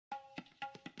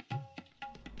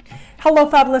Hello,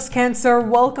 fabulous Cancer.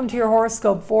 Welcome to your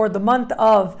horoscope for the month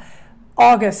of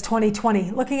August 2020.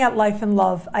 Looking at life and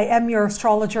love. I am your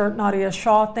astrologer, Nadiya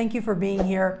Shah. Thank you for being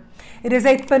here. It is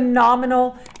a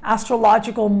phenomenal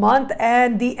astrological month,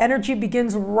 and the energy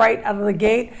begins right out of the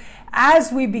gate.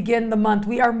 As we begin the month,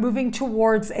 we are moving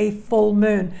towards a full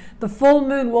moon. The full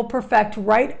moon will perfect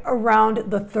right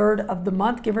around the 3rd of the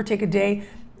month, give or take a day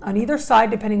on either side,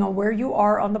 depending on where you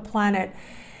are on the planet.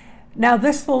 Now,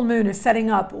 this full moon is setting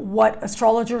up what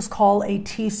astrologers call a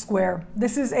T-square.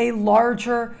 This is a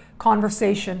larger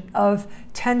conversation of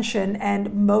tension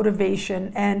and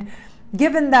motivation. And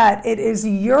given that it is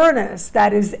Uranus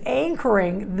that is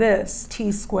anchoring this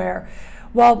T-square,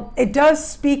 well, it does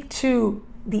speak to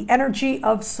the energy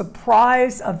of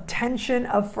surprise, of tension,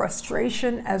 of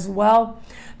frustration as well.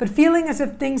 But feeling as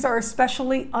if things are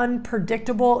especially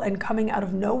unpredictable and coming out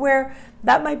of nowhere,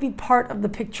 that might be part of the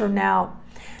picture now.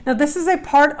 Now, this is a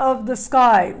part of the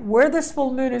sky where this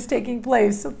full moon is taking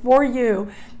place for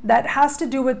you that has to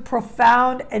do with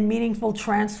profound and meaningful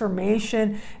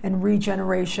transformation and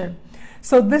regeneration.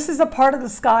 So this is a part of the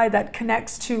sky that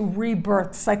connects to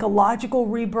rebirth, psychological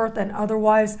rebirth and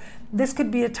otherwise. This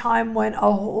could be a time when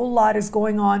a whole lot is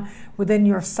going on within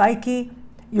your psyche.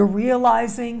 You're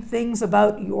realizing things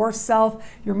about yourself.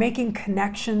 You're making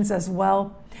connections as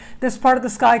well. This part of the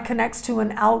sky connects to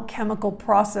an alchemical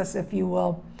process, if you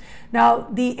will. Now,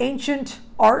 the ancient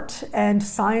art and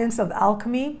science of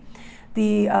alchemy,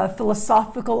 the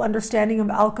philosophical understanding of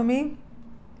alchemy,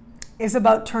 is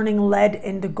about turning lead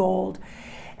into gold.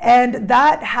 And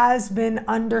that has been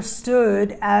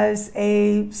understood as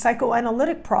a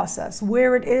psychoanalytic process,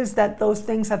 where it is that those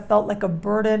things have felt like a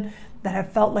burden, that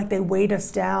have felt like they weighed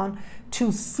us down,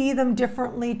 to see them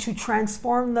differently, to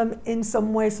transform them in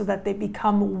some way so that they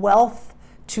become wealth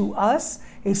to us,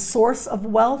 a source of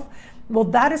wealth. Well,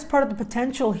 that is part of the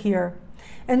potential here.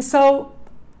 And so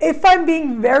if I'm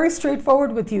being very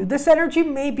straightforward with you, this energy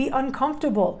may be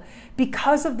uncomfortable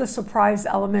because of the surprise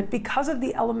element, because of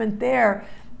the element there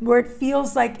where it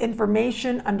feels like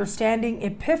information, understanding,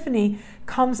 epiphany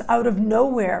comes out of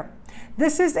nowhere.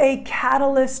 This is a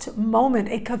catalyst moment,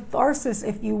 a catharsis,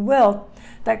 if you will,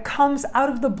 that comes out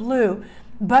of the blue,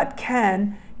 but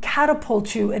can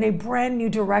catapult you in a brand new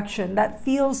direction that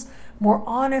feels more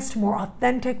honest, more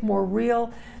authentic, more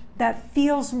real, that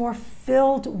feels more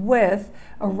filled with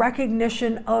a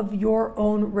recognition of your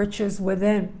own riches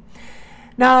within.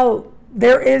 Now,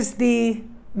 there is the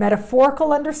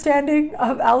metaphorical understanding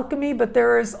of alchemy, but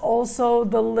there is also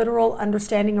the literal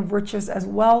understanding of riches as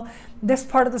well. This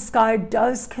part of the sky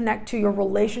does connect to your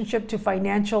relationship to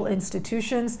financial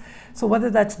institutions. So whether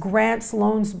that's grants,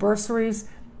 loans, bursaries,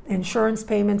 insurance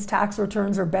payments, tax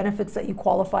returns, or benefits that you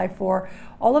qualify for,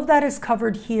 all of that is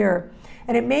covered here.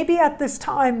 And it may be at this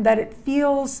time that it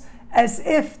feels as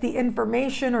if the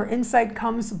information or insight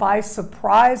comes by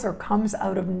surprise or comes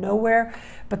out of nowhere,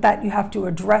 but that you have to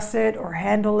address it or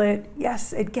handle it.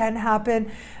 Yes, it can happen.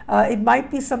 It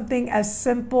might be something as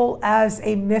simple as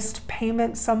a missed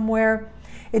payment somewhere.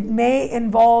 It may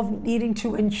involve needing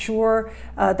to ensure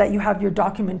that you have your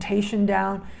documentation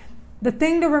down. The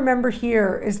thing to remember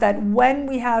here is that when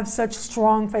we have such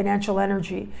strong financial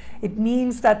energy, it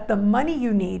means that the money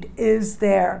you need is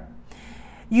there.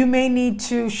 You may need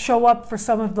to show up for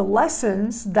some of the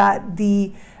lessons that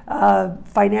the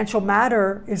financial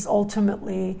matter is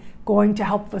ultimately going to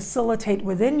help facilitate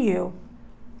within you.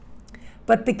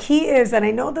 But the key is, and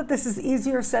I know that this is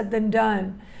easier said than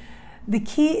done, the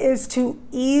key is to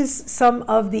ease some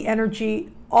of the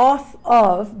energy off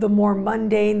of the more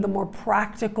mundane, the more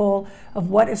practical of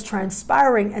what is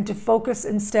transpiring, and to focus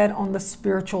instead on the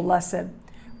spiritual lesson.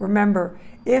 Remember,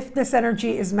 if this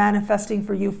energy is manifesting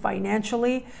for you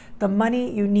financially, the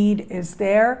money you need is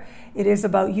there. It is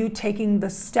about you taking the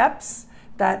steps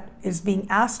that is being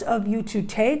asked of you to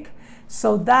take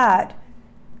so that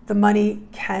the money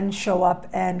can show up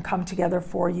and come together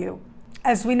for you.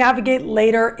 As we navigate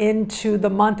later into the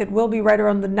month, it will be right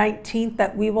around the 19th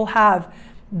that we will have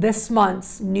this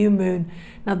month's new moon.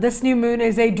 Now, this new moon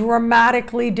is a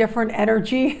dramatically different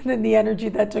energy than the energy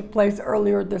that took place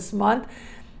earlier this month.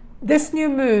 This new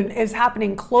moon is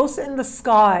happening close in the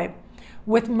sky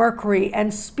with Mercury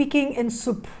and speaking in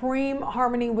supreme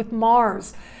harmony with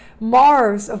Mars.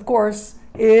 Mars, of course,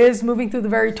 is moving through the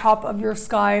very top of your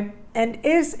sky and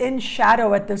is in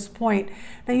shadow at this point.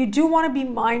 Now, you do want to be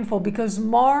mindful because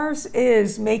Mars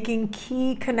is making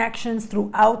key connections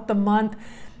throughout the month.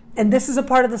 And this is a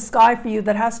part of the sky for you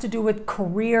that has to do with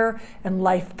career and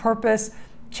life purpose.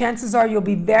 Chances are you'll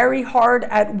be very hard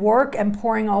at work and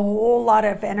pouring a whole lot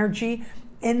of energy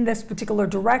in this particular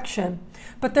direction.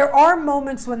 But there are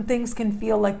moments when things can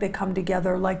feel like they come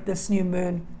together, like this new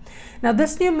moon. Now,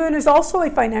 this new moon is also a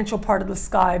financial part of the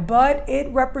sky, but it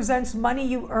represents money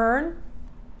you earn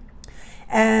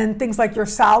and things like your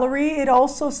salary. It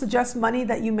also suggests money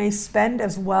that you may spend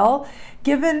as well.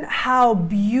 Given how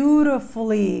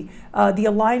beautifully the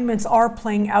alignments are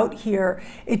playing out here,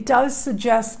 it does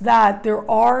suggest that there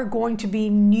are going to be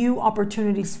new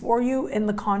opportunities for you in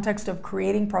the context of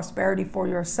creating prosperity for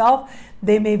yourself.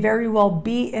 They may very well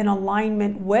be in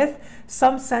alignment with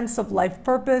some sense of life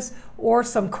purpose or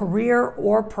some career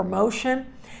or promotion.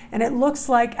 And it looks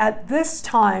like at this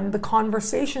time, the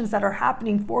conversations that are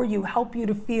happening for you help you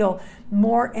to feel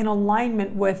more in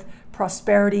alignment with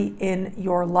prosperity in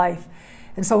your life.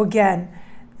 And so again,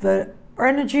 the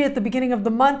energy at the beginning of the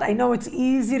month, I know it's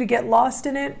easy to get lost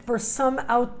in it. For some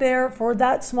out there, for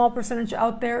that small percentage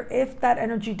out there, if that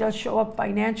energy does show up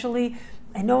financially,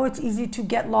 I know it's easy to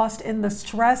get lost in the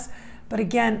stress. But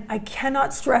again, I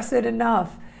cannot stress it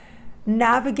enough.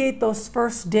 Navigate those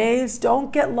first days.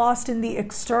 Don't get lost in the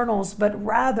externals, but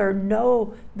rather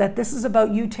know that this is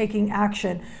about you taking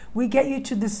action. We get you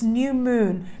to this new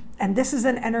moon, and this is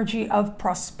an energy of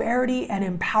prosperity and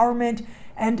empowerment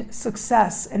and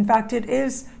success. In fact, it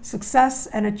is success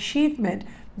and achievement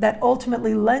that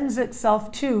ultimately lends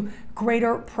itself to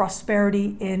greater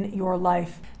prosperity in your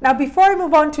life. Now, before I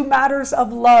move on to matters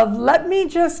of love, let me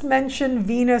just mention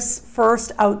Venus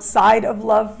first outside of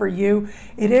love for you.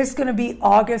 It is going to be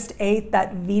August 8th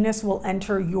that Venus will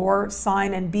enter your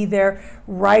sign and be there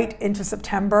right into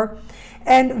September.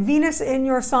 And Venus in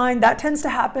your sign, that tends to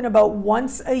happen about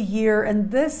once a year.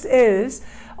 And this is,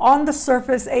 on the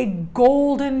surface, a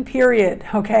golden period,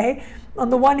 okay? On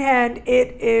the one hand,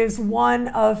 it is one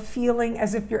of feeling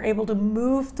as if you're able to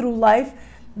move through life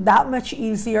that much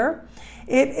easier.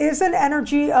 It is an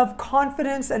energy of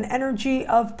confidence, an energy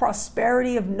of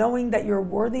prosperity, of knowing that you're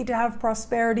worthy to have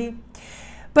prosperity.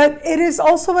 But it is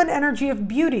also an energy of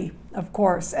beauty, of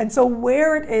course. And so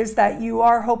where it is that you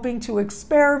are hoping to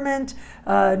experiment,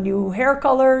 new hair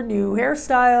color, new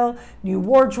hairstyle, new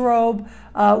wardrobe,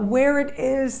 where it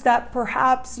is that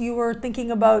perhaps you were thinking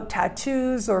about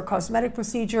tattoos or cosmetic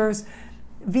procedures,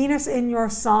 Venus in your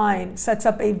sign sets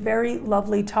up a very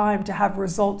lovely time to have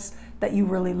results that you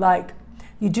really like.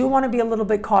 You do want to be a little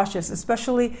bit cautious,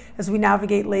 especially as we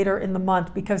navigate later in the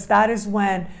month, because that is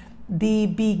when the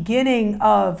beginning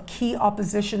of key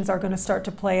oppositions are going to start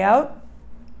to play out.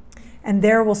 And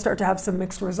there we'll start to have some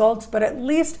mixed results, but at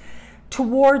least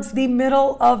towards the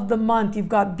middle of the month, you've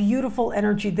got beautiful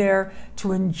energy there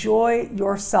to enjoy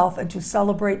yourself and to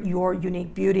celebrate your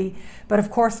unique beauty. But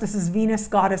of course, this is Venus,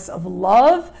 goddess of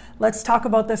love. Let's talk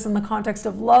about this in the context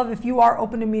of love. If you are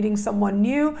open to meeting someone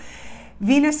new,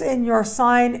 Venus in your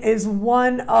sign is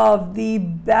one of the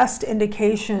best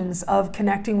indications of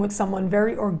connecting with someone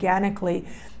very organically.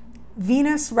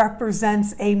 Venus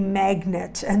represents a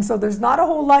magnet, and so there's not a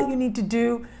whole lot you need to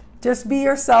do. Just be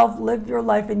yourself, live your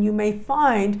life, and you may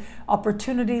find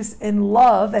opportunities in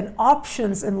love and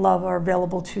options in love are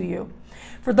available to you.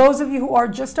 For those of you who are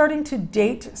just starting to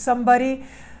date somebody,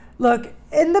 look,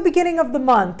 in the beginning of the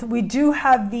month, we do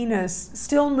have Venus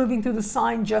still moving through the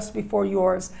sign just before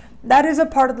yours. That is a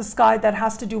part of the sky that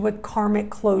has to do with karmic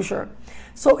closure.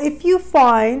 So if you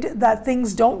find that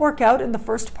things don't work out in the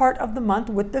first part of the month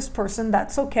with this person,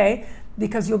 that's okay,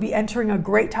 because you'll be entering a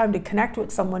great time to connect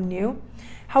with someone new.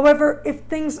 However, if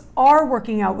things are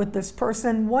working out with this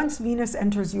person, once Venus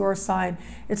enters your sign,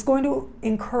 it's going to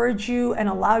encourage you and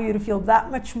allow you to feel that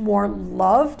much more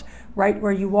loved right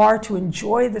where you are, to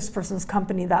enjoy this person's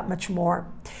company that much more.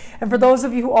 And for those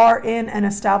of you who are in an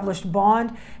established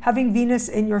bond, having Venus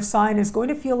in your sign is going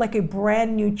to feel like a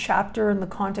brand new chapter in the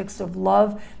context of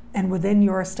love and within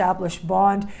your established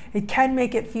bond. It can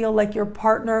make it feel like your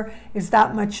partner is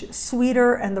that much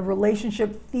sweeter and the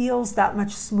relationship feels that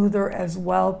much smoother as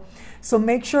well. So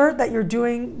make sure that you're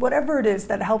doing whatever it is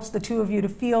that helps the two of you to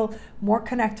feel more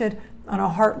connected on a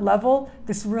heart level.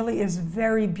 This really is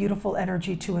very beautiful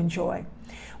energy to enjoy.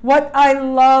 What I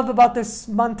love about this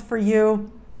month for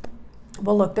you,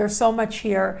 well, look, there's so much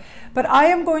here, but I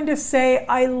am going to say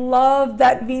I love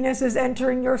that Venus is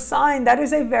entering your sign. That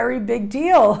is a very big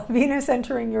deal. Venus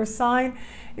entering your sign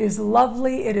is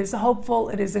lovely, it is hopeful,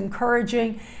 it is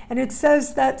encouraging, and it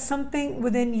says that something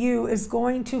within you is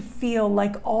going to feel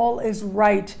like all is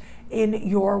right in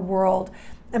your world.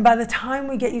 And by the time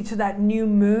we get you to that new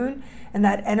moon and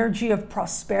that energy of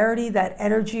prosperity, that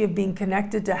energy of being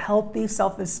connected to healthy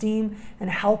self-esteem and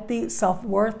healthy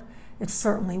self-worth, it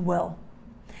certainly will.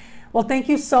 Well, thank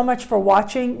you so much for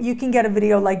watching. You can get a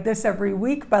video like this every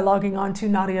week by logging on to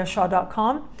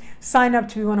nadiyashah.com. Sign up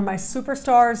to be one of my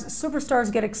superstars.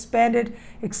 Superstars get expanded,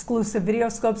 exclusive video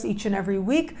scopes each and every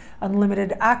week,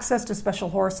 unlimited access to special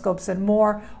horoscopes and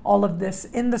more. All of this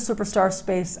in the superstar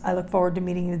space. I look forward to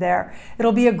meeting you there.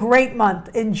 It'll be a great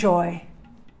month. Enjoy.